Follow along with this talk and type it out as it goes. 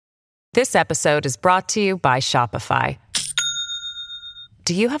This episode is brought to you by Shopify.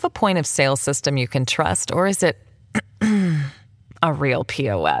 Do you have a point of sale system you can trust, or is it a real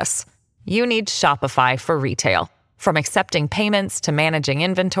POS? You need Shopify for retail. From accepting payments to managing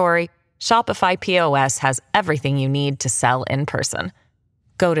inventory, Shopify POS has everything you need to sell in person.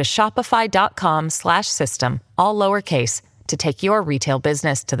 Go to shopify.com/system, all lowercase, to take your retail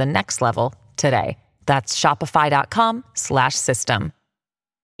business to the next level today. That's shopify.com/system.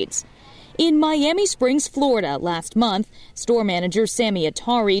 In Miami Springs, Florida, last month, store manager Sammy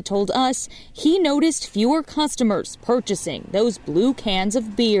Atari told us he noticed fewer customers purchasing those blue cans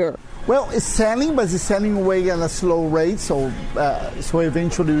of beer. Well, it's selling, but it's selling away at a slow rate, so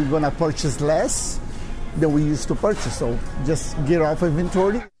eventually we're going to purchase less than we used to purchase, so just get off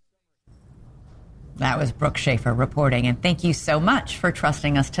inventory. That was Brooke Schaefer reporting, and thank you so much for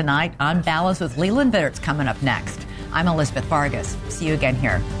trusting us tonight on Balance with Leland Vitter's coming up next. I'm Elizabeth Vargas. See you again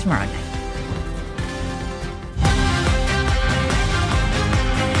here tomorrow night.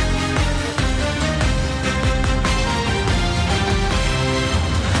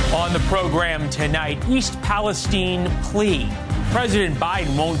 On the program tonight, East Palestine plea. President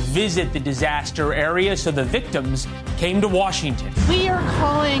Biden won't visit the disaster area, so the victims came to Washington. We are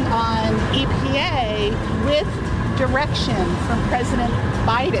calling on EPA with direction from President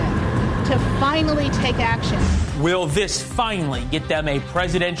Biden to finally take action. Will this finally get them a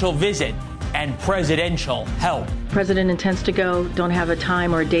presidential visit and presidential help? President intends to go. Don't have a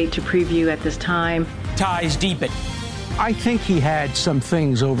time or a date to preview at this time. Ties deepen. I think he had some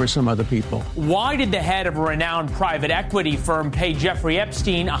things over some other people. Why did the head of a renowned private equity firm pay Jeffrey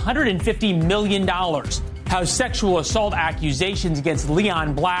Epstein $150 million? How sexual assault accusations against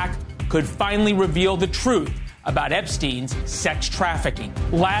Leon Black could finally reveal the truth about Epstein's sex trafficking.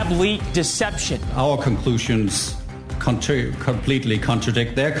 Lab leak deception. Our conclusions completely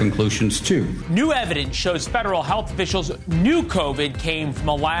contradict their conclusions, too. New evidence shows federal health officials knew COVID came from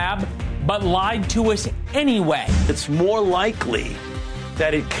a lab, but lied to us anyway. It's more likely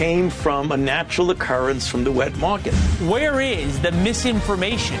that it came from a natural occurrence from the wet market. Where is the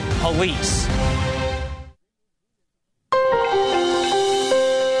misinformation police?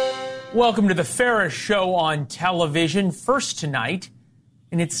 Welcome to the Ferris Show on television. First tonight,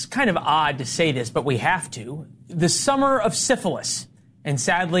 and it's kind of odd to say this, but we have to, the summer of syphilis. And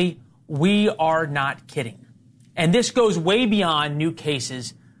sadly, we are not kidding. And this goes way beyond new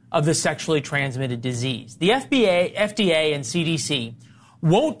cases of the sexually transmitted disease. The FDA and CDC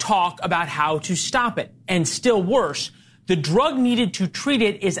won't talk about how to stop it. And still worse, the drug needed to treat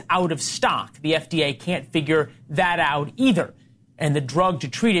it is out of stock. The FDA can't figure that out either. And the drug to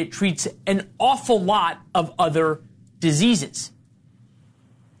treat it treats an awful lot of other diseases.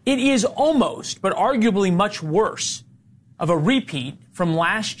 It is almost, but arguably much worse, of a repeat from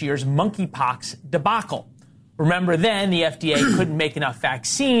last year's monkeypox debacle. Remember then, the FDA couldn't make enough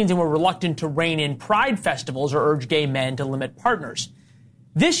vaccines and were reluctant to rein in pride festivals or urge gay men to limit partners.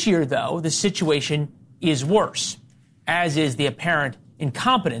 This year, though, the situation is worse, as is the apparent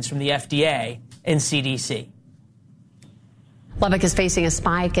incompetence from the FDA and CDC. Lubbock is facing a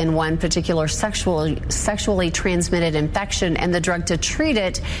spike in one particular sexually transmitted infection, and the drug to treat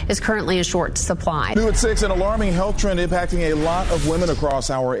it is currently in short supply. New at 6, an alarming health trend impacting a lot of women across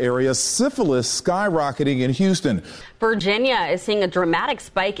our area. Syphilis skyrocketing in Houston. Virginia is seeing a dramatic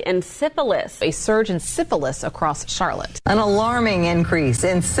spike in syphilis. A surge in syphilis across Charlotte. An alarming increase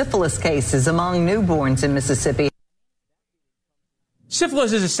in syphilis cases among newborns in Mississippi.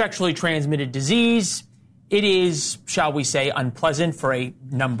 Syphilis is a sexually transmitted disease. It is, shall we say, unpleasant for a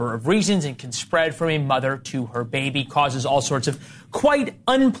number of reasons and can spread from a mother to her baby, causes all sorts of quite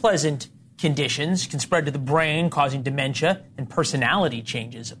unpleasant conditions, can spread to the brain, causing dementia and personality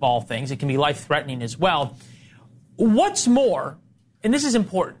changes of all things. It can be life-threatening as well. What's more, and this is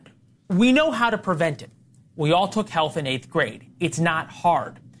important, we know how to prevent it. We all took health in 8th grade. It's not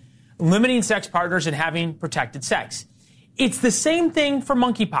hard. Limiting sex partners and having protected sex. It's the same thing for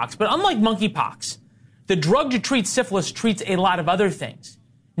monkeypox, but unlike monkeypox, the drug to treat syphilis treats a lot of other things.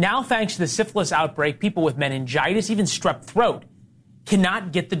 Now, thanks to the syphilis outbreak, people with meningitis, even strep throat,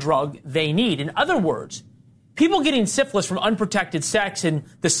 cannot get the drug they need. In other words, people getting syphilis from unprotected sex in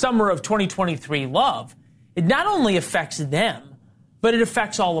the summer of 2023 love, it not only affects them, but it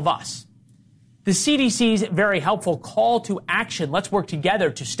affects all of us. The CDC's very helpful call to action, let's work together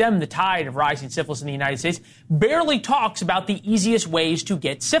to stem the tide of rising syphilis in the United States, barely talks about the easiest ways to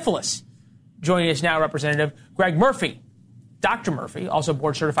get syphilis. Joining us now, Representative Greg Murphy. Dr. Murphy, also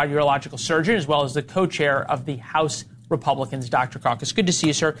board-certified urological surgeon, as well as the co-chair of the House Republicans. Dr. Kaukas, good to see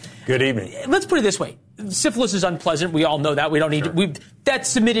you, sir. Good evening. Let's put it this way. Syphilis is unpleasant. We all know that. We don't need to. That's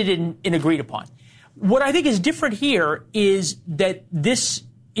submitted and agreed upon. What I think is different here is that this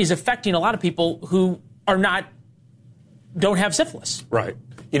is affecting a lot of people who don't have syphilis. Right.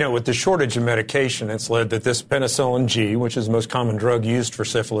 With the shortage of medication, it's led that this penicillin G, which is the most common drug used for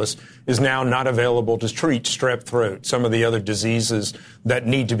syphilis, is now not available to treat strep throat, some of the other diseases that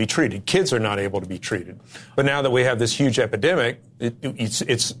need to be treated. Kids are not able to be treated. But now that we have this huge epidemic,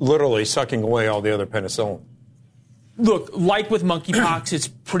 it's literally sucking away all the other penicillin. Look, like with monkeypox, it's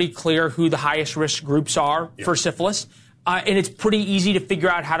pretty clear who the highest risk groups are for syphilis. And it's pretty easy to figure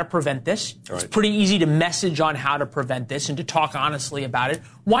out how to prevent this. Right. It's pretty easy to message on how to prevent this and to talk honestly about it.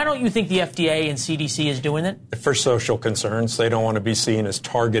 Why don't you think the FDA and CDC is doing it? For social concerns. They don't want to be seen as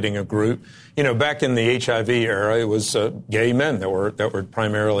targeting a group. Back in the HIV era, it was gay men that were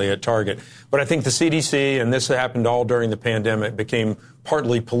primarily at target. But I think the CDC, and this happened all during the pandemic, became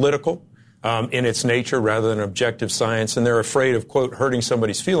partly political in its nature rather than objective science. And they're afraid of, quote, hurting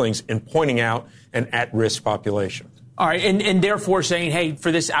somebody's feelings and pointing out an at-risk population. All right, and therefore saying, hey,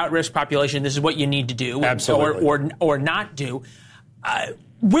 for this at-risk population, this is what you need to do, absolutely, or not do.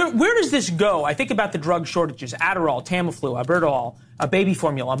 Where does this go? I think about the drug shortages: Adderall, Tamiflu, Albuterol, baby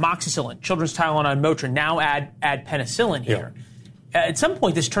formula, amoxicillin, children's Tylenol and Motrin. Now add penicillin here. Yeah. At some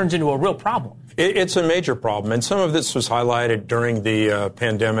point, this turns into a real problem. It's a major problem, and some of this was highlighted during the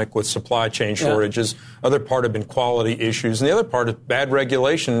pandemic with supply chain shortages. Other part have been quality issues, and the other part is bad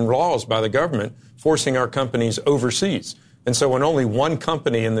regulation and laws by the government forcing our companies overseas. And so when only one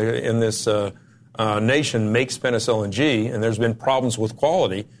company in this nation makes penicillin G, and there's been problems with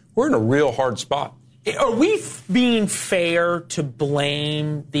quality, we're in a real hard spot. Are we being fair to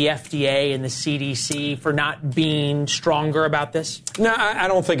blame the FDA and the CDC for not being stronger about this? No, I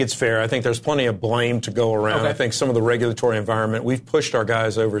don't think it's fair. I think there's plenty of blame to go around. Okay. I think some of the regulatory environment, we've pushed our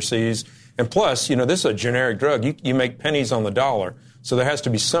guys overseas. And plus, this is a generic drug. You make pennies on the dollar. So there has to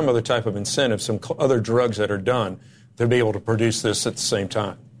be some other type of incentive, some other drugs that are done to be able to produce this at the same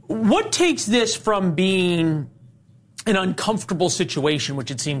time. What takes this from being an uncomfortable situation, which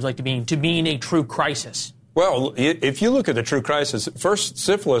it seems like to being a true crisis? Well, if you look at the true crisis, first,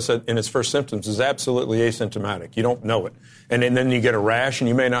 syphilis in its first symptoms is absolutely asymptomatic. You don't know it. And then you get a rash, and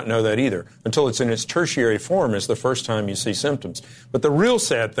you may not know that either until it's in its tertiary form is the first time you see symptoms. But the real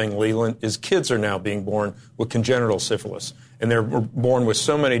sad thing, Leland, is kids are now being born with congenital syphilis. And they're born with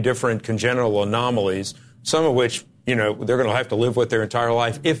so many different congenital anomalies, some of which, they're going to have to live with their entire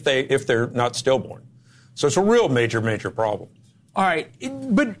life if they're not stillborn. So it's a real major problem. All right,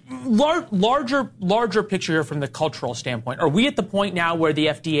 but larger picture here from the cultural standpoint. Are we at the point now where the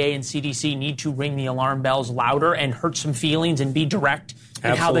FDA and CDC need to ring the alarm bells louder and hurt some feelings and be direct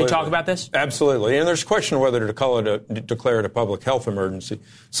in how they talk about this? Absolutely. And there's a question whether to declare it a public health emergency.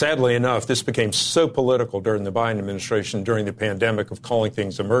 Sadly enough, this became so political during the Biden administration, during the pandemic, of calling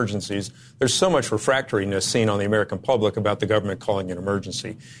things emergencies. There's so much refractoriness seen on the American public about the government calling it an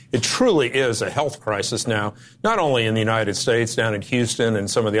emergency. It truly is a health crisis now, not only in the United States, down in Houston and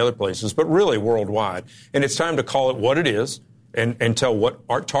some of the other places, but really worldwide. And it's time to call it what it is. And tell what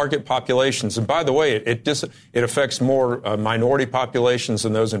our target populations. And by the way, it affects more minority populations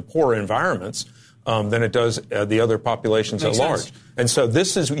and those in poor environments than it does the other populations at large. Sense. And so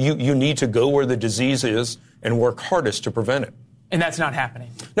this is you need to go where the disease is and work hardest to prevent it. And that's not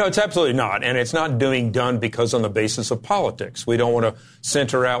happening. No, it's absolutely not. And it's not done because on the basis of politics. We don't want to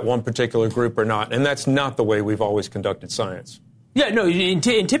center out one particular group or not. And that's not the way we've always conducted science. Yeah, no, and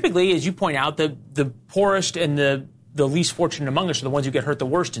typically, as you point out, the poorest and the least fortunate among us are the ones who get hurt the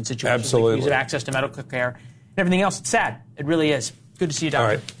worst in situations Absolutely. like these, of access to medical care and everything else. It's sad. It really is. Good to see you, Doctor.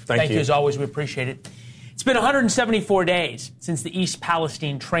 All right. Thank you. As always. We appreciate it. It's been 174 days since the East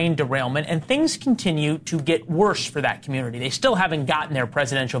Palestine train derailment, and things continue to get worse for that community. They still haven't gotten their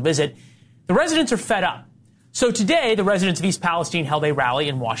presidential visit. The residents are fed up. So today, the residents of East Palestine held a rally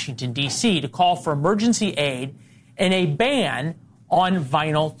in Washington, D.C. to call for emergency aid and a ban on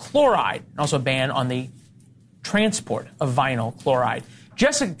vinyl chloride, and also a ban on the transport of vinyl chloride.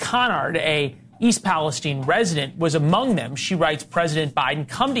 Jessica Conard, a East Palestine resident, was among them. She writes, President Biden,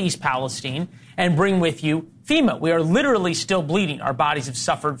 come to East Palestine and bring with you FEMA. We are literally still bleeding. Our bodies have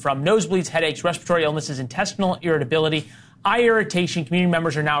suffered from nosebleeds, headaches, respiratory illnesses, intestinal irritability, eye irritation. Community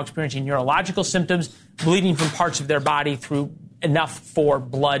members are now experiencing neurological symptoms, bleeding from parts of their body through enough for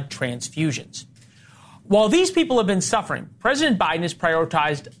blood transfusions. While these people have been suffering, President Biden has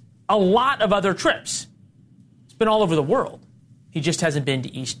prioritized a lot of other trips. Been all over the world. He just hasn't been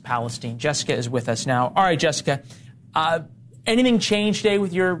to East Palestine. Jessica is with us now. All right, Jessica, anything changed today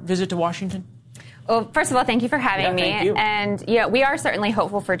with your visit to Washington? Well, first of all, thank you for having me. Thank you. And yeah, we are certainly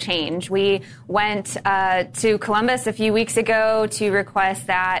hopeful for change. We went to Columbus a few weeks ago to request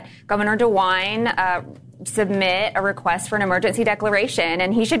that Governor DeWine submit a request for an emergency declaration,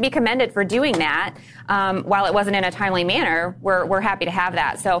 and he should be commended for doing that. While it wasn't in a timely manner, we're happy to have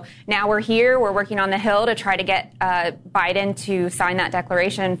that. So now we're here. We're working on the Hill to try to get Biden to sign that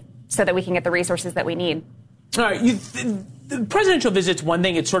declaration so that we can get the resources that we need. All right. The presidential visit's one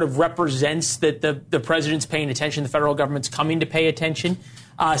thing. It sort of represents that the president's paying attention. The federal government's coming to pay attention.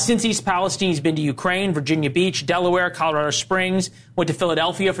 Since East Palestine, he's been to Ukraine, Virginia Beach, Delaware, Colorado Springs, went to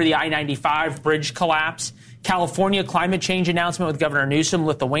Philadelphia for the I-95 bridge collapse, California climate change announcement with Governor Newsom,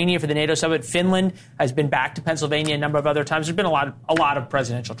 Lithuania for the NATO summit, Finland has been back to Pennsylvania a number of other times. There's been a lot of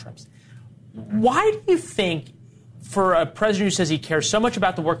presidential trips. Why do you think, for a president who says he cares so much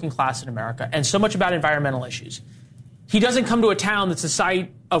about the working class in America and so much about environmental issues, he doesn't come to a town that's the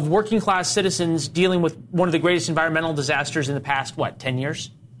site of working class citizens dealing with one of the greatest environmental disasters in the past, 10 years?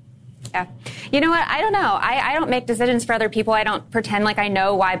 Yeah. You know what? I don't know. I don't make decisions for other people. I don't pretend like I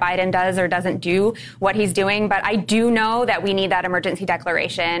know why Biden does or doesn't do what he's doing. But I do know that we need that emergency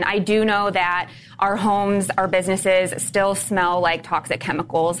declaration. I do know that our homes, our businesses still smell like toxic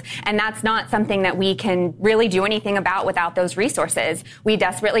chemicals. And that's not something that we can really do anything about without those resources. We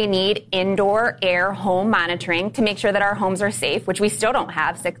desperately need indoor air home monitoring to make sure that our homes are safe, which we still don't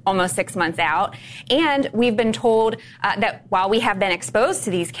have almost 6 months out. And we've been told that while we have been exposed to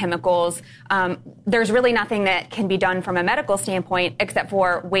these chemicals, there's really nothing that can be done from a medical standpoint except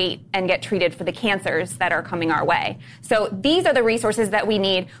for wait and get treated for the cancers that are coming our way. So these are the resources that we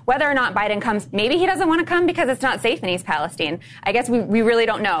need. Whether or not Biden comes, maybe he doesn't want to come because it's not safe in East Palestine. I guess we really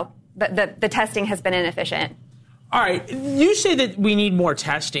don't know. The testing has been inefficient. All right. You say that we need more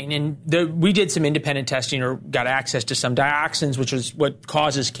testing, and we did some independent testing or got access to some dioxins, which is what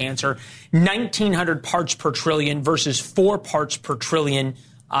causes cancer. 1,900 parts per trillion versus 4 parts per trillion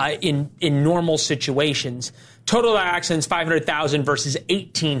in normal situations. Total dioxins, 500,000 versus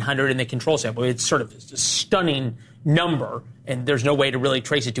 1,800 in the control sample. It's sort of a stunning number, and there's no way to really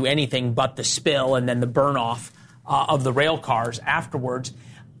trace it to anything but the spill and then the burn off of the rail cars afterwards.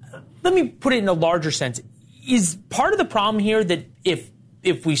 Let me put it in a larger sense. Is part of the problem here that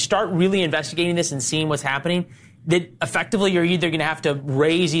if we start really investigating this and seeing what's happening, that effectively you're either going to have to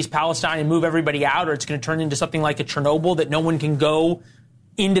raise East Palestine and move everybody out, or it's going to turn into something like a Chernobyl that no one can go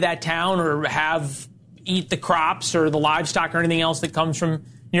into that town or eat the crops or the livestock or anything else that comes from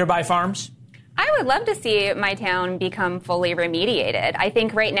nearby farms? I would love to see my town become fully remediated. I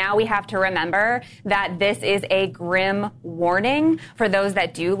think right now we have to remember that this is a grim warning for those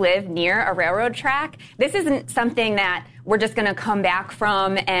that do live near a railroad track. This isn't something that we're just going to come back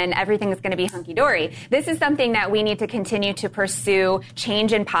from and everything is going to be hunky-dory. This is something that we need to continue to pursue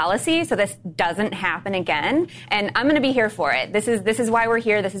change in policy so this doesn't happen again. And I'm going to be here for it. This is why we're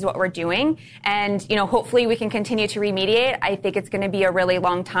here. This is what we're doing. And, hopefully we can continue to remediate. I think it's going to be a really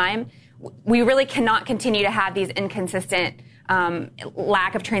long time. We really cannot continue to have these inconsistent,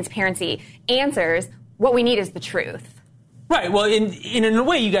 lack of transparency answers. What we need is the truth. Right. Well, in a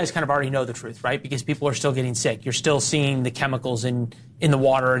way, you guys kind of already know the truth, right? Because people are still getting sick. You're still seeing the chemicals in the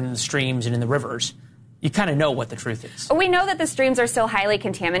water and in the streams and in the rivers. You kind of know what the truth is. We know that the streams are still highly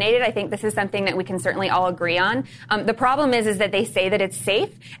contaminated. I think this is something that we can certainly all agree on. The problem is that they say that it's safe,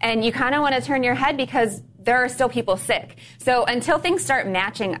 and you kind of want to turn your head because there are still people sick. So until things start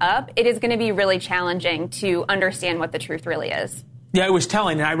matching up, it is going to be really challenging to understand what the truth really is. Yeah, it was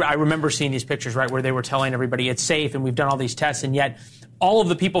telling, and I remember seeing these pictures, right, where they were telling everybody it's safe and we've done all these tests, and yet all of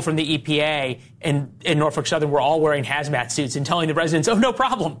the people from the EPA in Norfolk Southern were all wearing hazmat suits and telling the residents, oh, no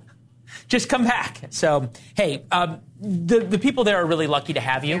problem. Just come back. So, hey, the people there are really lucky to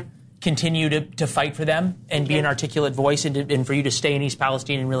have you. Continue to fight for them and be an articulate voice and for you to stay in East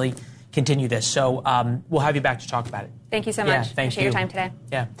Palestine and really continue this. So we'll have you back to talk about it. Thank you so much. Yeah, Appreciate your time today.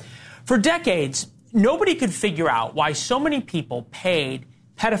 Yeah. For decades, nobody could figure out why so many people paid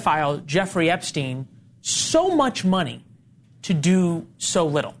pedophile Jeffrey Epstein so much money to do so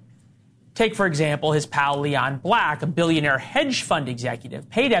little. Take, for example, his pal Leon Black, a billionaire hedge fund executive,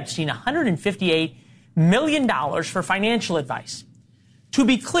 paid Epstein $158 million for financial advice. To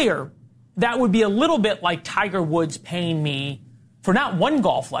be clear, that would be a little bit like Tiger Woods paying me for not one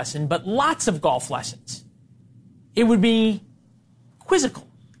golf lesson, but lots of golf lessons. It would be quizzical.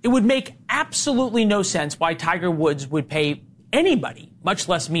 It would make absolutely no sense why Tiger Woods would pay anybody, much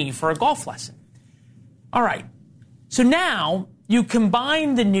less me, for a golf lesson. All right. So now you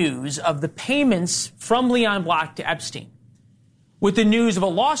combine the news of the payments from Leon Black to Epstein with the news of a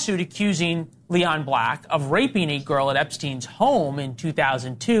lawsuit accusing Leon Black of raping a girl at Epstein's home in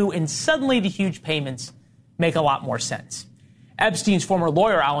 2002, and suddenly the huge payments make a lot more sense. Epstein's former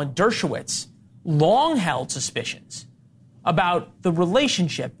lawyer, Alan Dershowitz, long held suspicions about the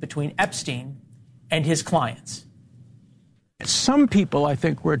relationship between Epstein and his clients. Some people, I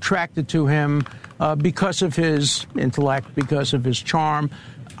think, were attracted to him because of his intellect, because of his charm.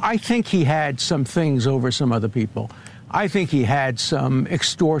 I think he had some things over some other people. I think he had some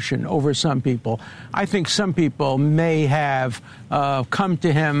extortion over some people. I think some people may have come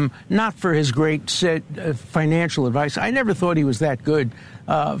to him not for his great financial advice. I never thought he was that good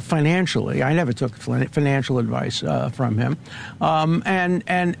financially. I never took financial advice from him.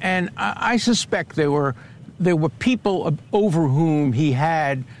 And I suspect there were people over whom he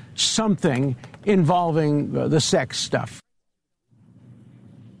had something involving the sex stuff.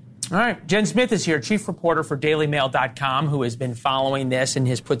 All right. Jen Smith is here, chief reporter for DailyMail.com, who has been following this and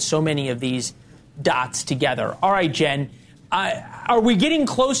has put so many of these dots together. All right, Jen, are we getting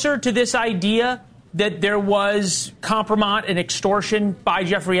closer to this idea that there was compromise and extortion by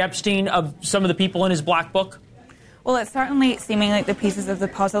Jeffrey Epstein of some of the people in his black book? Well, it's certainly seeming like the pieces of the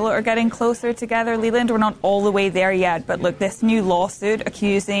puzzle are getting closer together, Leland. We're not all the way there yet, but look, this new lawsuit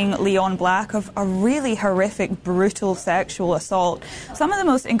accusing Leon Black of a really horrific, brutal sexual assault, some of the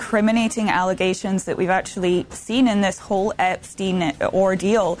most incriminating allegations that we've actually seen in this whole Epstein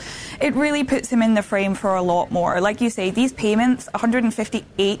ordeal, it really puts him in the frame for a lot more. Like you say, these payments,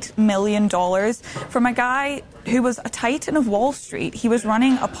 $158 million from a guy who was a titan of Wall Street. He was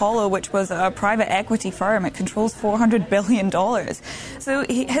running Apollo, which was a private equity firm. It controls $400 billion. So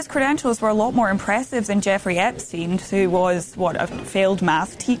his credentials were a lot more impressive than Jeffrey Epstein, who was, a failed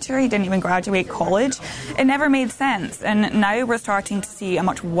math teacher. He didn't even graduate college. It never made sense. And now we're starting to see a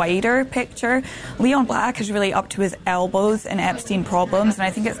much wider picture. Leon Black is really up to his elbows in Epstein problems, and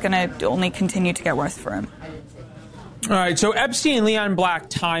I think it's going to only continue to get worse for him. All right, so Epstein and Leon Black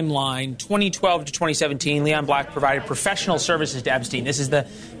timeline, 2012 to 2017. Leon Black provided professional services to Epstein. This is the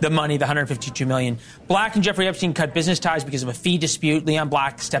money, the $152 million. Black and Jeffrey Epstein cut business ties because of a fee dispute. Leon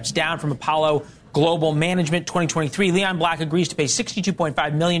Black steps down from Apollo Global Management 2023. Leon Black agrees to pay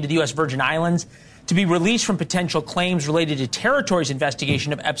 $62.5 million to the U.S. Virgin Islands to be released from potential claims related to Territory's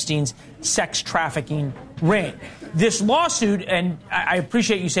investigation of Epstein's sex trafficking ring. This lawsuit, and I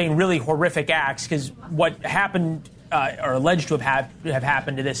appreciate you saying really horrific acts, because what happened or alleged to have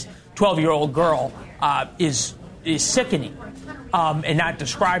happened to this 12-year-old girl is sickening, and not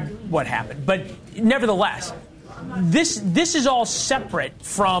describe what happened. But nevertheless, this is all separate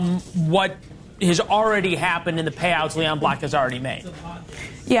from what has already happened in the payouts Leon Black has already made.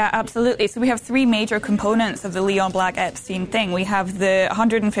 Yeah, absolutely. So we have three major components of the Leon Black Epstein thing. We have the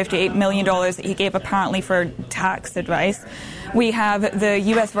 $158 million that he gave apparently for tax advice. We have the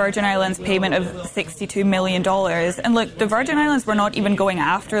U.S. Virgin Islands payment of $62 million. And look, the Virgin Islands were not even going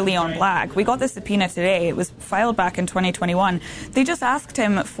after Leon Black. We got the subpoena today. It was filed back in 2021. They just asked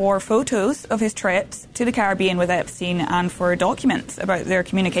him for photos of his trips to the Caribbean with Epstein and for documents about their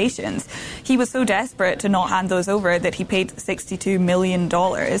communications. He was so desperate to not hand those over that he paid $62 million.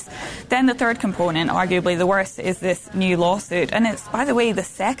 Then the third component, arguably the worst, is this new lawsuit. And it's, by the way, the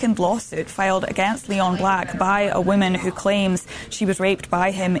second lawsuit filed against Leon Black by a woman who claims she was raped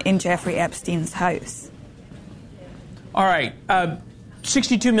by him in Jeffrey Epstein's house. All right.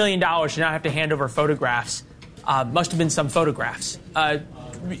 $62 million to not have to hand over photographs. Must have been some photographs.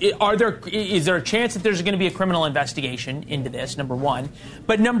 Is there a chance that there's going to be a criminal investigation into this, number one?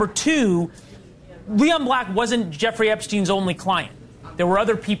 But number two, Leon Black wasn't Jeffrey Epstein's only client. There were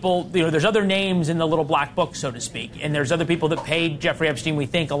other people, there's other names in the little black book, so to speak, and there's other people that paid Jeffrey Epstein, we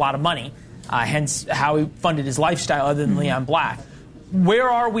think, a lot of money, hence how he funded his lifestyle other than Leon Black. Where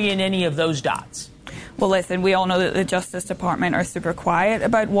are we in any of those dots? Well, listen, we all know that the Justice Department are super quiet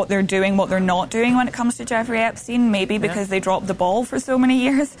about what they're doing, what they're not doing when it comes to Jeffrey Epstein, maybe because they dropped the ball for so many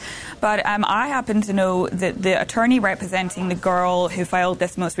years. But I happen to know that the attorney representing the girl who filed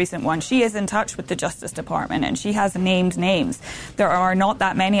this most recent one, she is in touch with the Justice Department and she has named names. There are not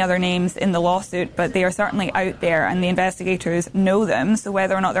that many other names in the lawsuit, but they are certainly out there and the investigators know them. So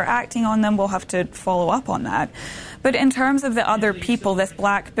whether or not they're acting on them, we'll have to follow up on that. But in terms of the other people, this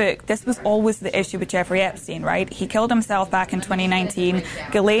black book, this was always the issue with Jeffrey Epstein, right? He killed himself back in 2019.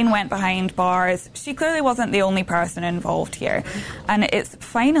 Ghislaine went behind bars. She clearly wasn't the only person involved here. And it's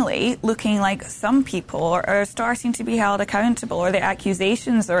finally looking like some people are starting to be held accountable, or the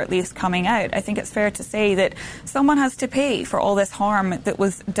accusations are at least coming out. I think it's fair to say that someone has to pay for all this harm that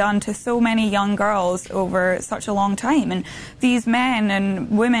was done to so many young girls over such a long time. And these men and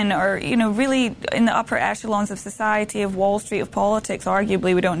women are, really in the upper echelons of society, of Wall Street, of politics,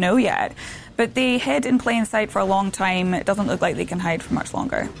 arguably, we don't know yet. But they hid in plain sight for a long time. It doesn't look like they can hide for much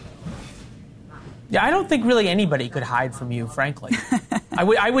longer. Yeah, I don't think really anybody could hide from you, frankly.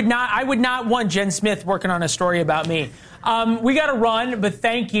 I would not want Jen Smith working on a story about me. We got to run, but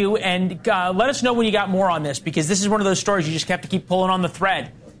thank you, and let us know when you got more on this, because this is one of those stories you just have to keep pulling on the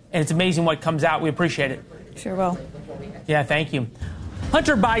thread, and it's amazing what comes out. We appreciate it. Sure will. Yeah, thank you.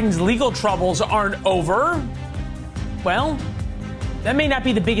 Hunter Biden's legal troubles aren't over. Well, that may not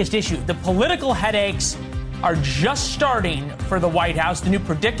be the biggest issue. The political headaches are just starting for the White House, the new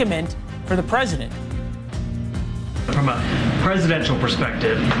predicament for the president. From a presidential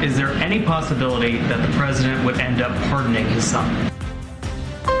perspective, is there any possibility that the president would end up pardoning his son?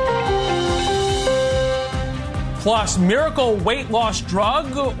 Plus, miracle weight loss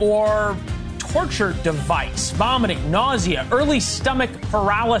drug or torture device, vomiting, nausea, early stomach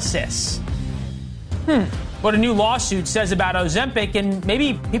paralysis. What a new lawsuit says about Ozempic, and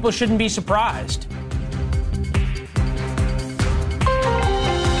maybe people shouldn't be surprised.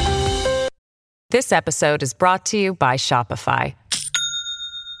 This episode is brought to you by Shopify.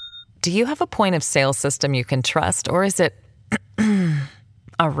 Do you have a point of sale system you can trust, or is it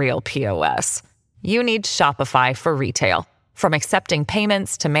a real POS? You need Shopify for retail. From accepting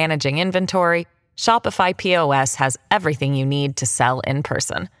payments to managing inventory, Shopify POS has everything you need to sell in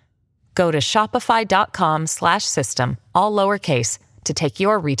person. Go to shopify.com/system, all lowercase, to take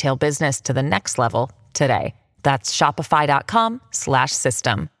your retail business to the next level today. That's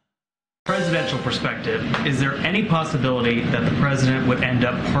shopify.com/system. Presidential perspective, is there any possibility that the president would end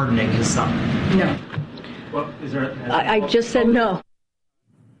up pardoning his son? No. Well, is there? I just said no.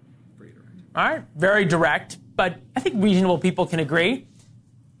 All right, very direct, but I think reasonable people can agree.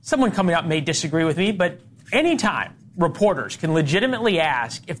 Someone coming up may disagree with me, but anytime reporters can legitimately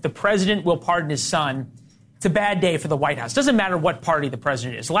ask if the president will pardon his son, it's a bad day for the White House. Doesn't matter what party the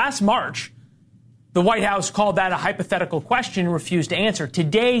president is. Last March, the White House called that a hypothetical question and refused to answer.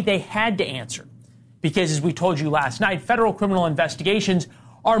 Today, they had to answer because, as we told you last night, federal criminal investigations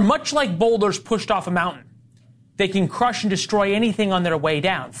are much like boulders pushed off a mountain. They can crush and destroy anything on their way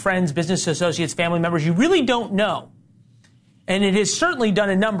down. Friends, business associates, family members, you really don't know. And it has certainly done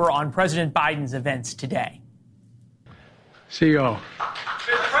a number on President Biden's events today. CEO. Mr.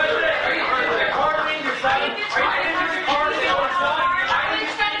 President, are you pardoning your son?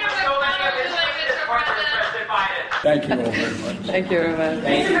 Thank you all very much. Thank you very much.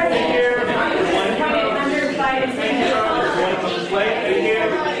 Thank you.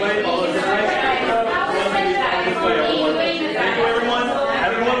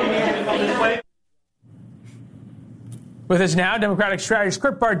 With us now, Democratic strategist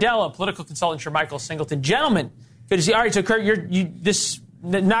Kurt Bardella, political consultant Michael Singleton. Gentlemen, good to see you. All right, so Kurt, this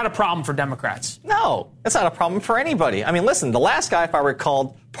not a problem for Democrats. No, it's not a problem for anybody. I mean, listen, the last guy, if I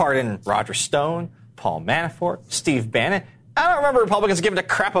recall, pardoned Roger Stone, Paul Manafort, Steve Bannon. I don't remember Republicans giving a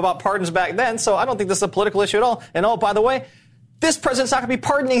crap about pardons back then, so I don't think this is a political issue at all. And oh, by the way, this president's not going to be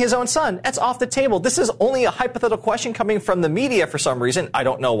pardoning his own son. That's off the table. This is only a hypothetical question coming from the media for some reason. I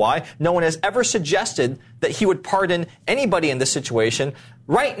don't know why. No one has ever suggested that he would pardon anybody in this situation.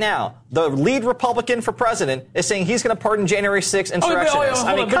 Right now, the lead Republican for president is saying he's going to pardon January 6th insurrectionists.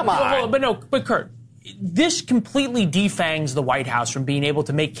 Come on. But Kurt, this completely defangs the White House from being able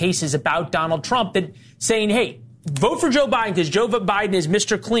to make cases about Donald Trump that saying, hey, vote for Joe Biden because Joe Biden is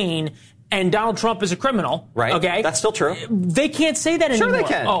Mr. Clean and Donald Trump is a criminal. Right. Okay. That's still true. They can't say that anymore. Sure they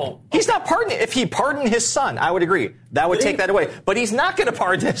can. Oh. He's not pardoning. If he pardoned his son, I would agree. That would take that away. But he's not going to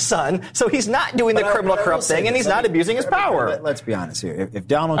pardon his son, so he's not doing the criminal corrupt thing, and he's not abusing his power. Let's be honest here. If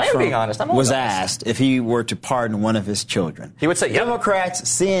Donald Trump was asked if he were to pardon one of his children, he would say, yep. Democrats,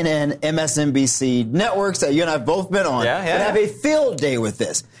 CNN, MSNBC, networks that you and I have both been on, would have a field day with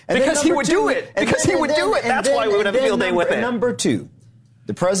this. And because he would do it. Because he would do it. That's why we would have a field day with it. Number two.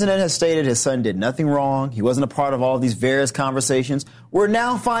 The president has stated his son did nothing wrong. He wasn't a part of all of these various conversations. We're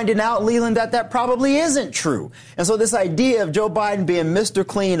now finding out, Leland, that probably isn't true. And so this idea of Joe Biden being Mr.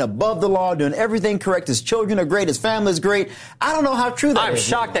 Clean, above the law, doing everything correct, his children are great, his family is great, I don't know how true that is.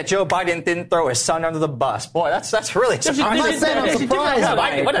 I'm shocked that Joe Biden didn't throw his son under the bus. Boy, that's really surprising. I'm not saying I'm surprised.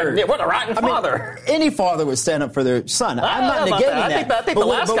 What a rotten father. Any father would stand up for their son. I'm not negating that. I think the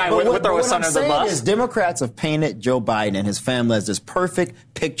last guy would throw his son under the bus. What I'm saying is Democrats have painted Joe Biden and his family as this perfect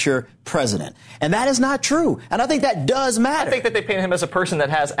picture president. And that is not true. And I think that does matter. I think that they painted him as as a person that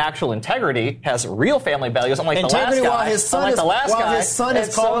has actual integrity, has real family values, unlike integrity the last guy. While his son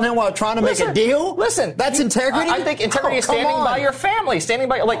is calling him while trying to make a deal? Listen, that's integrity? I think integrity is standing by your family, standing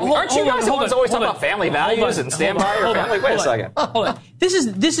by, aren't you guys the ones always talking about family values and stand by your family? Wait a second. Hold on. This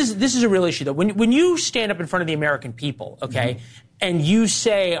is a real issue, though. When you stand up in front of the American people, okay, and you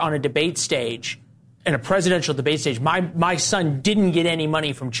say on a debate stage, in a presidential debate stage, my son didn't get any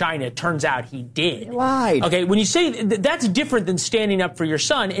money from China. It turns out he did. He lied. Okay, when you say that's different than standing up for your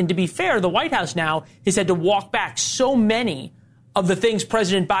son. And to be fair, the White House now has had to walk back so many of the things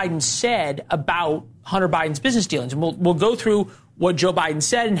President Biden said about Hunter Biden's business dealings. And we'll go through what Joe Biden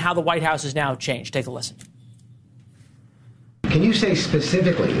said and how the White House has now changed. Take a listen. Can you say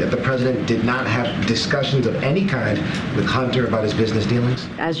specifically that the president did not have discussions of any kind with Hunter about his business dealings?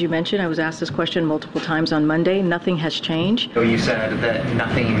 As you mentioned, I was asked this question multiple times on Monday. Nothing has changed. So you said that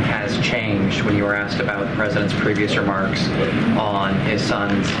nothing has changed when you were asked about the president's previous remarks on his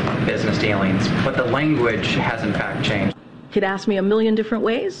son's business dealings, but the language has in fact changed. He'd asked me a million different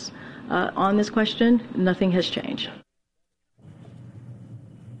ways on this question. Nothing has changed.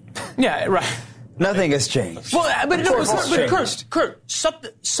 Yeah, right. Nothing has changed. Well, Kurt,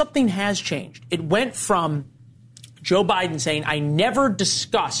 something has changed. It went from Joe Biden saying, I never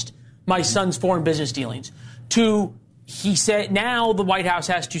discussed my son's foreign business dealings, to he said now the White House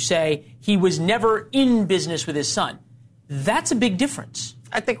has to say he was never in business with his son. That's a big difference.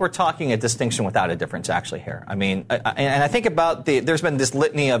 I think we're talking a distinction without a difference, actually, here. I mean, and I think about there's been this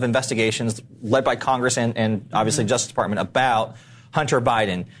litany of investigations led by Congress and obviously Justice Department about Hunter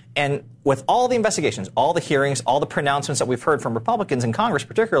Biden. And with all the investigations, all the hearings, all the pronouncements that we've heard from Republicans in Congress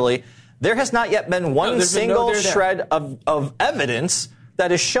particularly, there has not yet been one single shred of evidence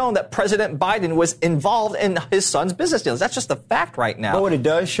that has shown that President Biden was involved in his son's business deals. That's just a fact right now. But what it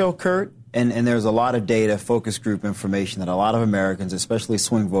does show, Kurt, and there's a lot of data, focus group information that a lot of Americans, especially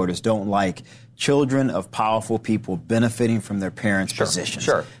swing voters, don't like children of powerful people benefiting from their parents' positions.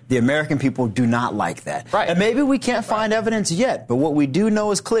 Sure. The American people do not like that. Right. And maybe we can't find evidence yet, but what we do know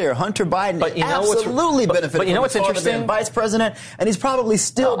is clear. Hunter Biden absolutely benefited but you know from what's his father being vice president, and he's probably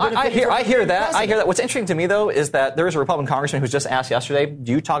still benefiting I hear that. president. I hear that. What's interesting to me, though, is that there was a Republican congressman who was just asked yesterday,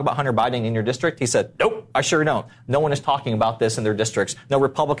 do you talk about Hunter Biden in your district? He said, nope, I sure don't. No one is talking about this in their districts. No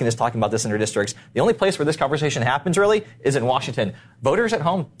Republican is talking about this in their districts. The only place where this conversation happens, really, is in Washington. Voters at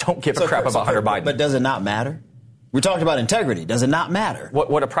home don't give a crap about Hunter Biden. But does it not matter? We talked about integrity. Does it not matter?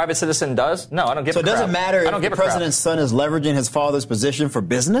 What a private citizen does? No, I don't give a crap. So does it matter if the crap. president's son is leveraging his father's position for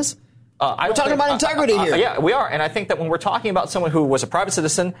business? We're talking about integrity here. Yeah, we are. And I think that when we're talking about someone who was a private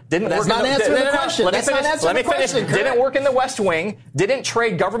citizen, didn't work in the Let me finish. Didn't work in the West Wing, didn't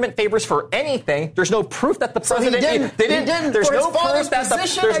trade government favors for anything. There's no proof that the president There's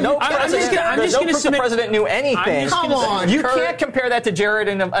no proof that the president knew anything. Come on, you can't compare that to Jared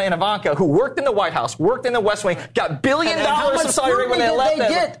and Ivanka, who worked in the White House, worked in the West Wing, got $1 billion of salary when they left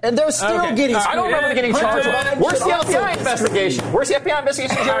them. And they're still getting. I don't remember getting charged. Where's the FBI investigation? Where's the FBI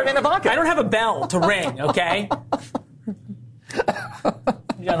investigation of Jared and Ivanka? I don't have a bell to ring, okay?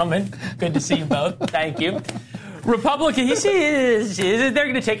 Gentlemen, good to see you both. Thank you. Republicans, they're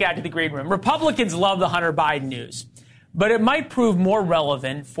going to take it out to the green room. Republicans love the Hunter Biden news, but it might prove more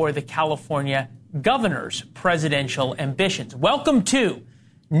relevant for the California governor's presidential ambitions. Welcome to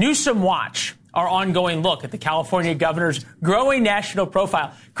Newsom Watch, our ongoing look at the California governor's growing national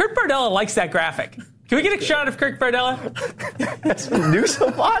profile. Kurt Bardella likes that graphic. Can we get a shot of Kirk Bardella?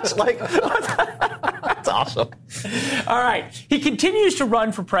 Newsom Watch? That's awesome. All right. He continues to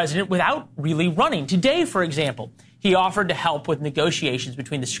run for president without really running. Today, for example, he offered to help with negotiations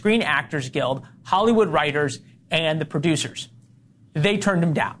between the Screen Actors Guild, Hollywood writers, and the producers. They turned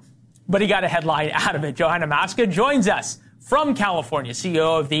him down, but he got a headline out of it. Johanna Maska joins us from California,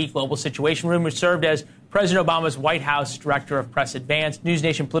 CEO of the Global Situation Room, which served as President Obama's White House Director of Press Advance, News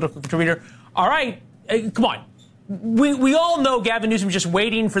Nation political contributor. All right. Come on. We all know Gavin Newsom's just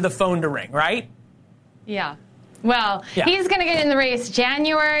waiting for the phone to ring, right? Yeah. Well, he's going to get in the race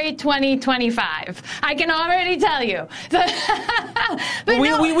January 2025. I can already tell you. But we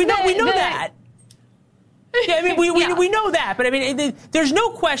know that. Yeah, I mean, we know that. But I mean, there's no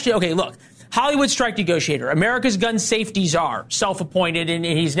question. Okay, look. Hollywood strike negotiator, America's gun safety czar, self-appointed, and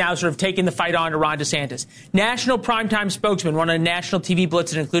he's now sort of taken the fight on to Ron DeSantis. National primetime spokesman, run a national TV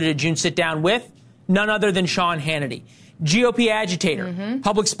blitz that included a June sit-down with none other than Sean Hannity. GOP agitator,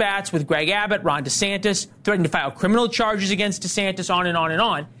 public spats with Greg Abbott, Ron DeSantis, threatening to file criminal charges against DeSantis, on and on and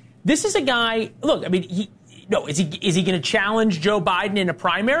on. This is a guy, look, I mean, is he going to challenge Joe Biden in a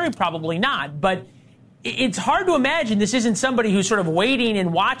primary? Probably not, but it's hard to imagine this isn't somebody who's sort of waiting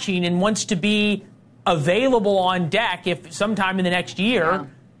and watching and wants to be available on deck if sometime in the next year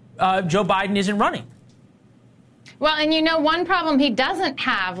Joe Biden isn't running. Well, and one problem he doesn't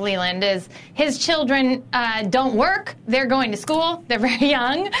have, Leland, is his children don't work. They're going to school. They're very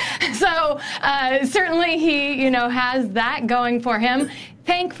young. So certainly he, has that going for him.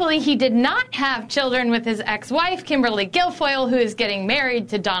 Thankfully, he did not have children with his ex-wife, Kimberly Guilfoyle, who is getting married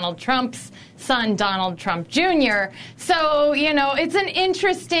to Donald Trump's son, Donald Trump Jr. So, it's an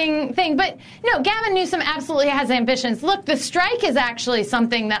interesting thing. But, no, Gavin Newsom absolutely has ambitions. Look, the strike is actually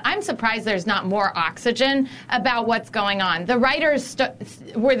something that I'm surprised there's not more oxygen about what's going on. The writers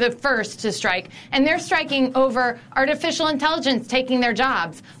were the first to strike, and they're striking over artificial intelligence taking their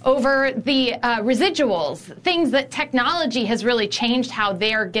jobs, over the residuals, things that technology has really changed how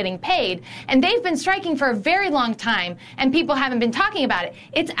they're getting paid. And they've been striking for a very long time, and people haven't been talking about it.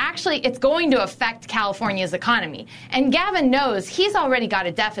 It's going to affect California's economy. And Gavin knows he's already got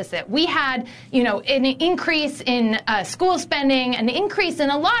a deficit. We had, an increase in school spending, an increase in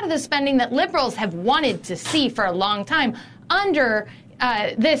a lot of the spending that liberals have wanted to see for a long time under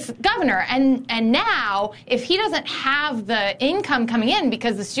this governor. And now, if he doesn't have the income coming in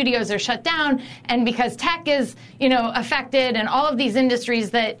because the studios are shut down and because tech is, affected and all of these industries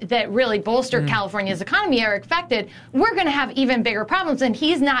that really bolster California's economy are affected, we're going to have even bigger problems. And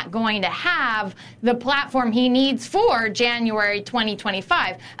he's not going to have the platform he needs for January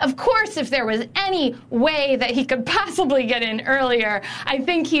 2025. Of course, if there was any way that he could possibly get in earlier, I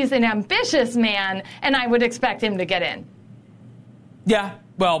think he's an ambitious man, and I would expect him to get in. Yeah,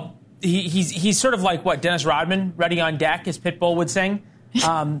 well, he's sort of like what Dennis Rodman, ready on deck, as Pitbull would sing.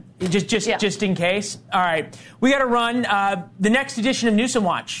 Just in case. All right, we got to run. The next edition of Newsom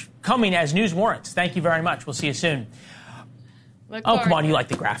Watch coming as news warrants. Thank you very much. We'll see you soon. Come on, you like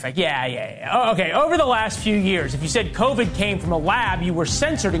the graphic. Yeah. Okay, over the last few years, if you said COVID came from a lab, you were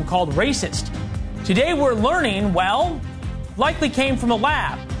censored and called racist. Today we're learning, likely came from a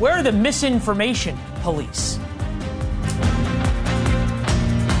lab. Where are the misinformation police?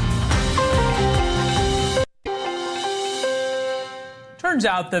 Turns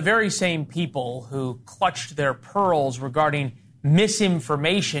out the very same people who clutched their pearls regarding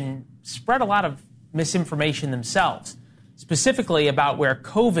misinformation spread a lot of misinformation themselves, specifically about where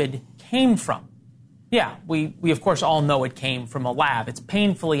COVID came from. Yeah, we of course all know it came from a lab. It's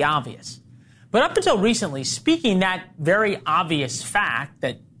painfully obvious. But up until recently, speaking that very obvious fact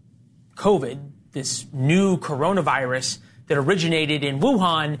that COVID, this new coronavirus that originated in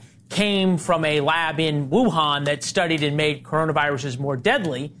Wuhan, came from a lab in Wuhan that studied and made coronaviruses more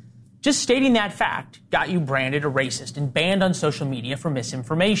deadly, just stating that fact got you branded a racist and banned on social media for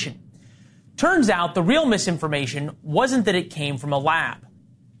misinformation. Turns out the real misinformation wasn't that it came from a lab.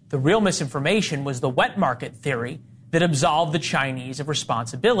 The real misinformation was the wet market theory that absolved the Chinese of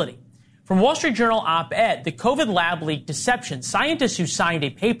responsibility. From Wall Street Journal op-ed, the COVID lab leak deception, scientists who signed a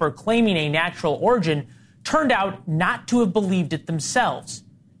paper claiming a natural origin turned out not to have believed it themselves.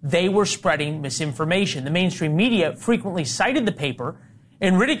 They were spreading misinformation. The mainstream media frequently cited the paper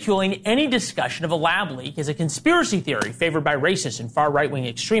in ridiculing any discussion of a lab leak as a conspiracy theory favored by racists and far right-wing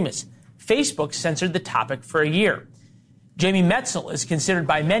extremists. Facebook censored the topic for a year. Jamie Metzl is considered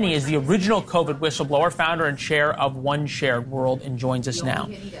by many as the original COVID whistleblower, founder and chair of One Shared World, and joins us now.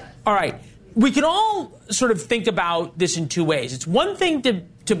 All right. We can all sort of think about this in two ways. It's one thing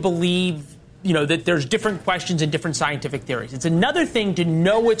to believe that there's different questions and different scientific theories. It's another thing to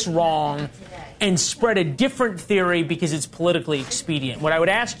know it's wrong and spread a different theory because it's politically expedient. What I would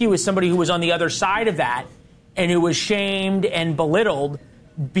ask you as somebody who was on the other side of that and who was shamed and belittled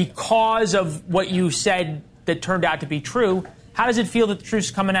because of what you said that turned out to be true, how does it feel that the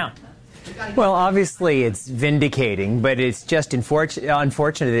truth's coming out? Well, obviously it's vindicating, but it's just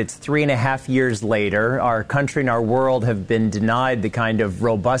unfortunate it's 3.5 years later. Our country and our world have been denied the kind of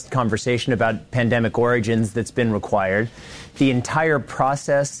robust conversation about pandemic origins that's been required. The entire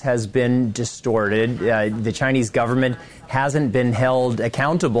process has been distorted. The Chinese government hasn't been held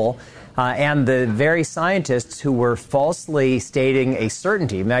accountable. And the very scientists who were falsely stating a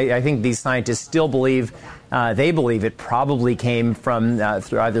certainty, I think these scientists still believe, they believe it probably came from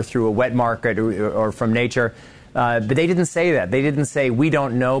either through a wet market or from nature. But they didn't say that. They didn't say, we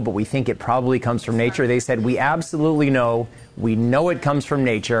don't know, but we think it probably comes from nature. They said, we absolutely know. We know it comes from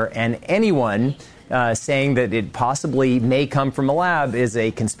nature. And anyone saying that it possibly may come from a lab is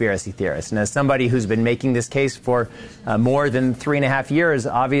a conspiracy theorist. And as somebody who's been making this case for more than 3.5 years,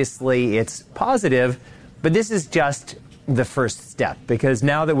 obviously it's positive. But this is just the first step, because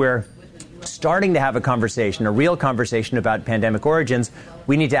now that we're starting to have a conversation, a real conversation about pandemic origins,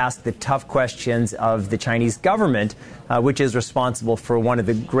 we need to ask the tough questions of the Chinese government, which is responsible for one of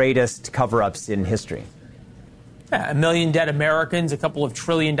the greatest cover-ups in history. Yeah, 1 million dead Americans, a couple of $1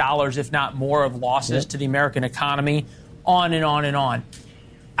 trillion, if not more, of losses to the American economy, on and on and on.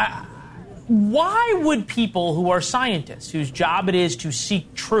 Why would people who are scientists, whose job it is to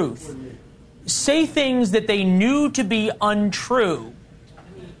seek truth, say things that they knew to be untrue?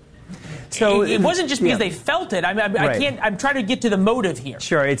 So it wasn't just because they felt it. I'm trying to get to the motive here.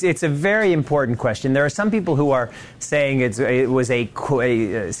 Sure, it's a very important question. There are some people who are saying it was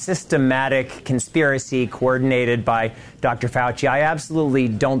a systematic conspiracy coordinated by Dr. Fauci. I absolutely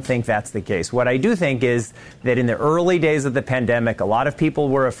don't think that's the case. What I do think is that in the early days of the pandemic, a lot of people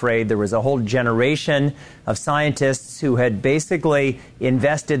were afraid. There was a whole generation of scientists who had basically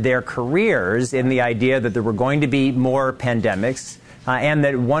invested their careers in the idea that there were going to be more pandemics. And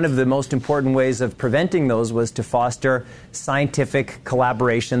that one of the most important ways of preventing those was to foster scientific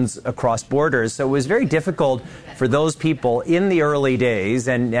collaborations across borders. So it was very difficult for those people in the early days,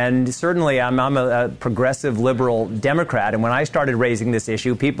 and certainly I'm a progressive liberal Democrat, and when I started raising this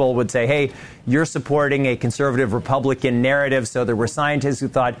issue, people would say, hey, you're supporting a conservative Republican narrative. So there were scientists who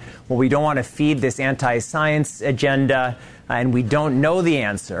thought, well, we don't want to feed this anti-science agenda, and we don't know the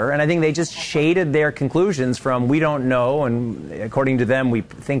answer. And I think they just shaded their conclusions from we don't know, and according to them, we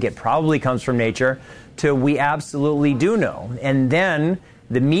think it probably comes from nature, to we absolutely do know. And then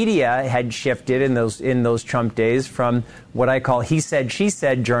the media had shifted in those Trump days from what I call he said, she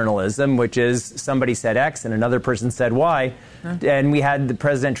said journalism, which is somebody said X and another person said Y. And we had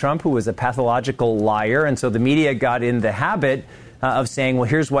President Trump, who was a pathological liar. And so the media got in the habit of saying, well,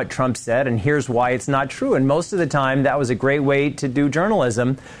 here's what Trump said and here's why it's not true. And most of the time, that was a great way to do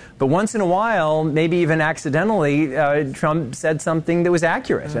journalism. But once in a while, maybe even accidentally, Trump said something that was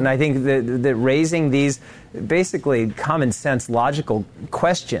accurate. And I think that raising these basically common sense, logical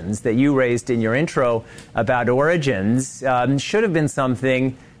questions that you raised in your intro about origins should have been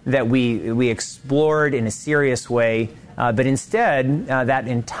something that we explored in a serious way. But instead, that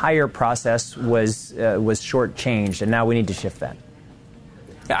entire process was shortchanged, and now we need to shift that.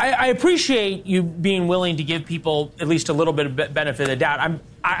 I appreciate you being willing to give people at least a little bit of benefit of the doubt.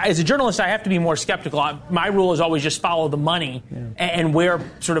 As a journalist, I have to be more skeptical. My rule is always just follow the money and where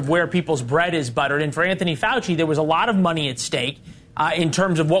people's bread is buttered. And for Anthony Fauci, there was a lot of money at stake in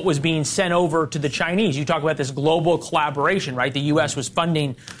terms of what was being sent over to the Chinese. You talk about this global collaboration, right? The U.S. was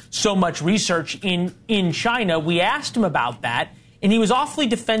funding so much research in China. We asked him about that, and he was awfully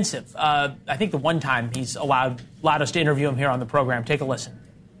defensive. I think the one time he's allowed us to interview him here on the program. Take a listen.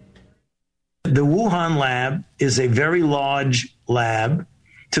 The Wuhan lab is a very large lab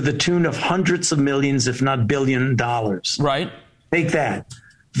to the tune of hundreds of millions, if not $1 billion. Right. Take that.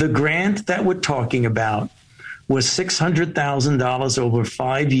 The grant that we're talking about was $600,000 over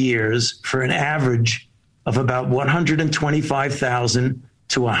 5 years for an average of about $125,000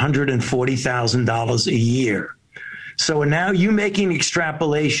 to $140,000 a year. So now you making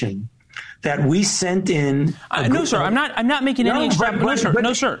extrapolation that we sent in. No, sir. I'm not making any extrapolation.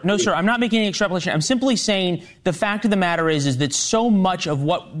 No, sir. I'm not making any extrapolation. I'm simply saying the fact of the matter is that so much of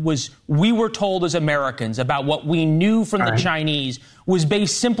what we were told as Americans about what we knew from the Chinese was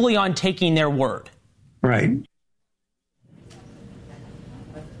based simply on taking their word. Right.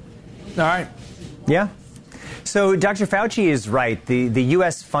 All right. Yeah. So Dr. Fauci is right. The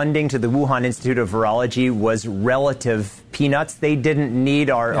U.S. funding to the Wuhan Institute of Virology was relative peanuts. They didn't need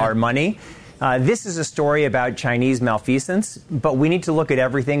our money. This is a story about Chinese malfeasance, but we need to look at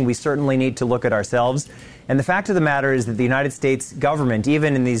everything. We certainly need to look at ourselves. And the fact of the matter is that the United States government,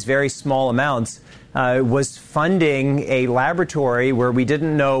 even in these very small amounts, was funding a laboratory where we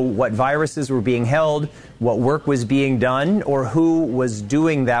didn't know what viruses were being held, what work was being done, or who was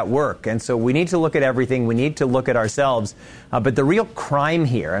doing that work. And so we need to look at everything. We need to look at ourselves. But the real crime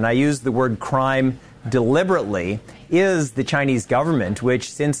here, and I use the word crime deliberately, is the Chinese government,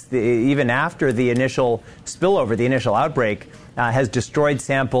 which even after the initial spillover, the initial outbreak, has destroyed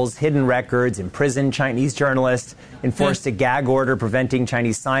samples, hidden records, imprisoned Chinese journalists, enforced a gag order preventing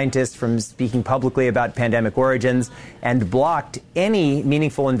Chinese scientists from speaking publicly about pandemic origins, and blocked any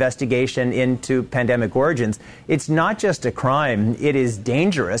meaningful investigation into pandemic origins. It's not just a crime. It is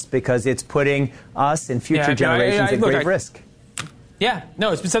dangerous because it's putting us and future generations at great risk. Yeah,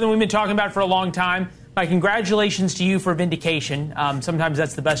 no, it's been something we've been talking about for a long time. My congratulations to you for vindication. Sometimes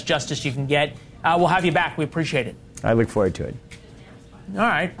that's the best justice you can get. We'll have you back. We appreciate it. I look forward to it. All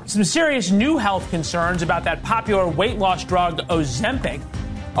right. Some serious new health concerns about that popular weight loss drug, Ozempic.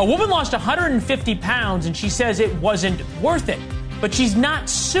 A woman lost 150 pounds, and she says it wasn't worth it. But she's not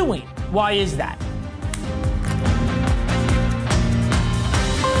suing. Why is that?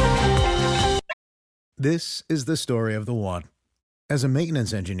 This is the story of the one. As a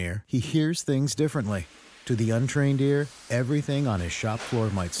maintenance engineer, he hears things differently. To the untrained ear, everything on his shop floor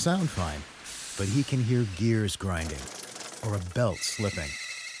might sound fine, but he can hear gears grinding or a belt slipping.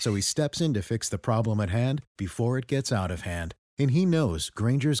 So he steps in to fix the problem at hand before it gets out of hand. And he knows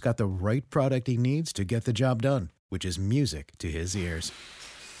Grainger's got the right product he needs to get the job done, which is music to his ears.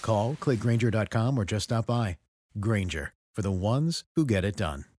 Call, click Grainger.com, or just stop by. Grainger, for the ones who get it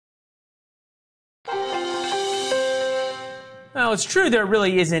done. Well, it's true there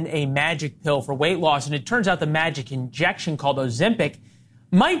really isn't a magic pill for weight loss, and it turns out the magic injection called Ozempic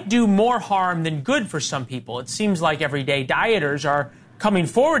might do more harm than good for some people. It seems like everyday dieters are coming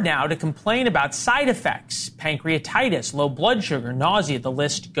forward now to complain about side effects, pancreatitis, low blood sugar, nausea, the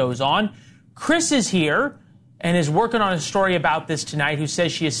list goes on. Chris is here and is working on a story about this tonight, who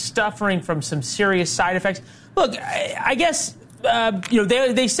says she is suffering from some serious side effects. Look, I guess...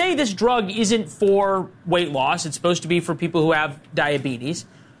 they say this drug isn't for weight loss. It's supposed to be for people who have diabetes.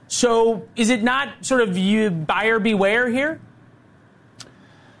 So is it not sort of buyer beware here?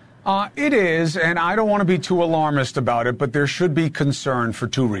 It is, and I don't want to be too alarmist about it, but there should be concern for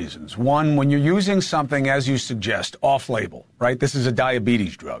two reasons. One, when you're using something, as you suggest, off-label, right? This is a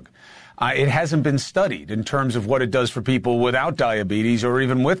diabetes drug. It hasn't been studied in terms of what it does for people without diabetes or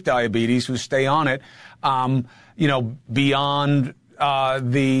even with diabetes who stay on it, beyond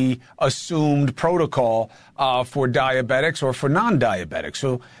the assumed protocol for diabetics or for non-diabetics.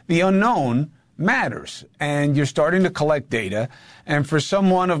 So the unknown matters, and you're starting to collect data. And for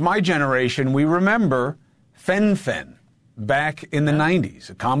someone of my generation, we remember Fen-Phen back in the 90s,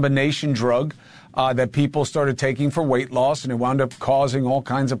 a combination drug that people started taking for weight loss, and it wound up causing all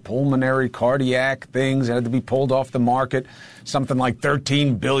kinds of pulmonary, cardiac things. It had to be pulled off the market, something like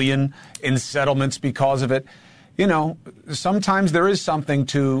 $13 billion in settlements because of it. You know, sometimes there is something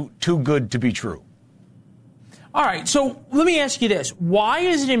too good to be true. All right, so let me ask you this. Why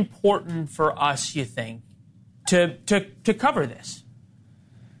is it important for us, you think, to cover this?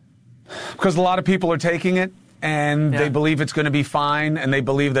 Because a lot of people are taking it, and they believe it's going to be fine, and they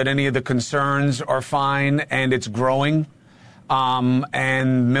believe that any of the concerns are fine, and it's growing,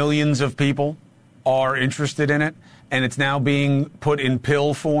 and millions of people are interested in it, and it's now being put in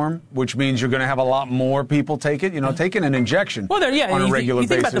pill form, which means you're going to have a lot more people take it. You know, taking an injection on a regular basis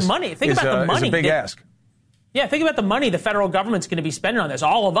think about the money. Think about the money. Is a big ask. Yeah, think about the money the federal government's going to be spending on this.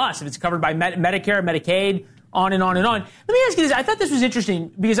 All of us, if it's covered by Medicare, Medicaid, on and on and on. Let me ask you this. I thought this was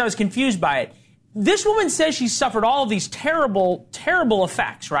interesting because I was confused by it. This woman says she suffered all of these terrible, terrible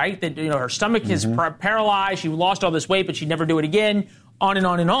effects, right? That, you know, her stomach is paralyzed. She lost all this weight, but she'd never do it again, on and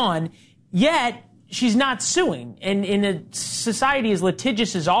on and on. Yet, she's not suing. And in a society as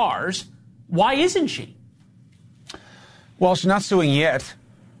litigious as ours, why isn't she? Well, she's not suing yet,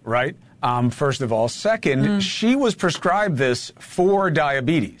 right? First of all. Second, she was prescribed this for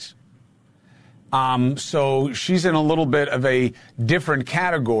diabetes. So she's in a little bit of a different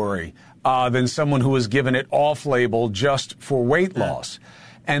category than someone who was given it off-label just for weight loss.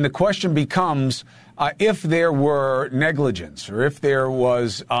 And the question becomes, if there were negligence or if there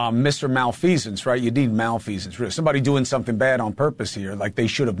was mis or malfeasance, right? You need malfeasance. Somebody doing something bad on purpose here, like they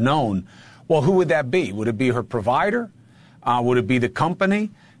should have known. Well, who would that be? Would it be her provider? Would it be the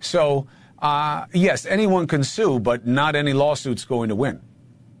company? So, yes, anyone can sue, but not any lawsuit's going to win.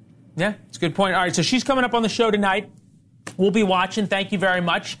 Yeah, it's a good point. All right, so she's coming up on the show tonight. We'll be watching. Thank you very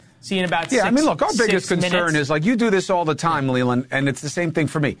much. See you in about 6 minutes. Yeah, I mean, look, our biggest concern is, like, you do this all the time, Leland, and it's the same thing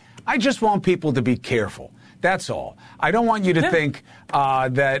for me. I just want people to be careful. That's all. I don't want you to think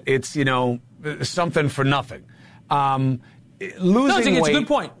that it's, you know, something for nothing. Losing weight. It's a good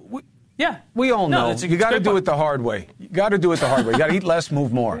point. We all know. You got to do it the hard way. You got to do it the hard way. You got to eat less,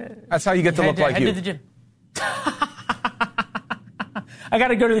 move more. That's how you get to look like you. Head to the gym. I got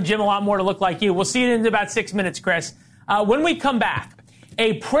to go to the gym a lot more to look like you. We'll see you in about 6 minutes, Chris. When we come back,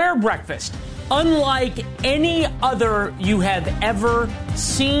 a prayer breakfast unlike any other you have ever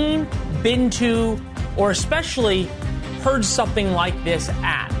seen, been to, or especially heard something like this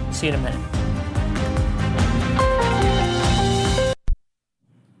at. See you in a minute.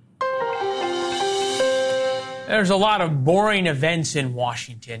 There's a lot of boring events in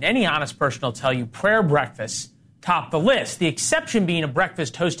Washington. Any honest person will tell you prayer breakfasts top the list, the exception being a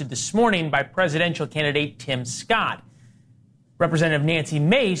breakfast hosted this morning by presidential candidate Tim Scott. Representative Nancy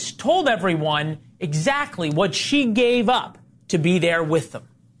Mace told everyone exactly what she gave up to be there with them.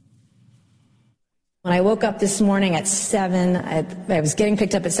 When I woke up this morning at 7, I was getting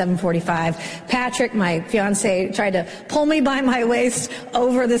picked up at 7:45. Patrick, my fiance, tried to pull me by my waist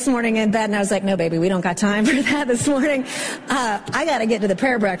over this morning in bed, and I was like, no, baby, we don't got time for that this morning. I got to get to the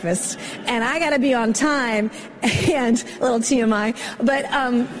prayer breakfast, and I got to be on time, and a little TMI, but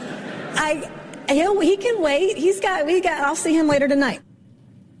he can wait. I'll see him later tonight.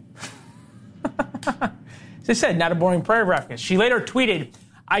 As I said, not a boring prayer breakfast. She later tweeted,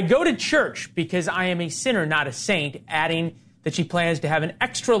 I go to church because I am a sinner, not a saint, adding that she plans to have an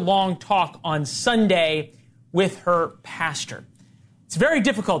extra long talk on Sunday with her pastor. It's very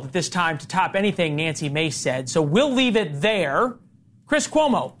difficult at this time to top anything Nancy Mace said, so we'll leave it there. Chris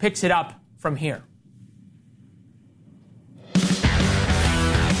Cuomo picks it up from here.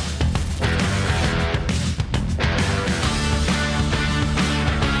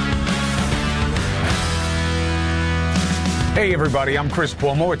 Hey, everybody, I'm Chris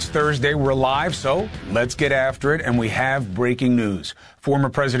Cuomo. It's Thursday. We're live, so let's get after it. And we have breaking news. Former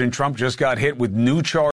President Trump just got hit with new charges.